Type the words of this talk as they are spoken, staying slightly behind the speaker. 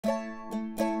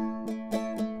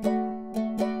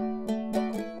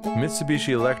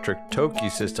Mitsubishi Electric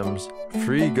TOKKI Systems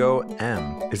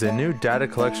FRIGO-M is a new data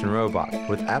collection robot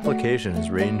with applications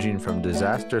ranging from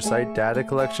disaster site data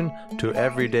collection to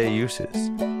everyday uses.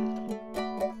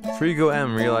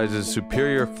 FRIGO-M realizes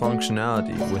superior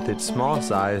functionality with its small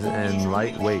size and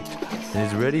light weight and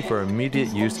is ready for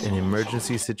immediate use in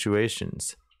emergency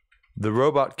situations. The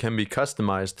robot can be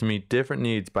customized to meet different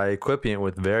needs by equipping it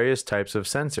with various types of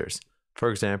sensors. For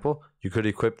example, you could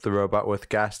equip the robot with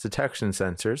gas detection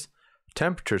sensors,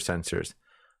 temperature sensors,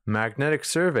 magnetic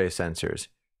survey sensors,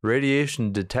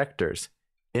 radiation detectors,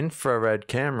 infrared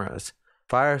cameras,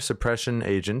 fire suppression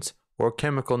agents, or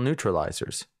chemical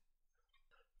neutralizers.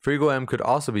 FRIGO-M could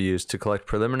also be used to collect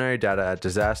preliminary data at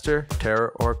disaster,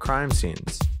 terror, or crime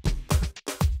scenes.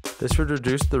 This would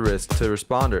reduce the risk to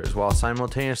responders while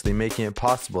simultaneously making it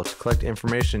possible to collect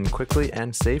information quickly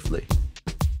and safely.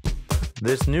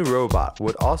 This new robot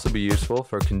would also be useful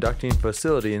for conducting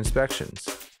facility inspections.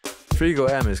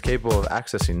 FRIGO-M is capable of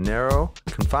accessing narrow,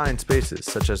 confined spaces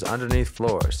such as underneath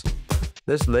floors.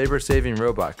 This labor-saving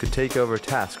robot could take over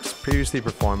tasks previously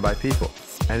performed by people,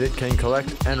 and it can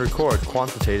collect and record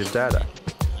quantitative data.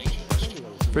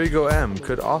 FRIGO-M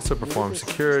could also perform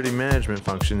security management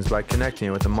functions by connecting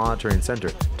it with a monitoring center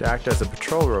to act as a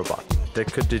patrol robot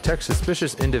that could detect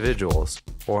suspicious individuals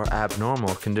or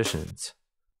abnormal conditions.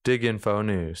 Diginfo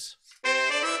News.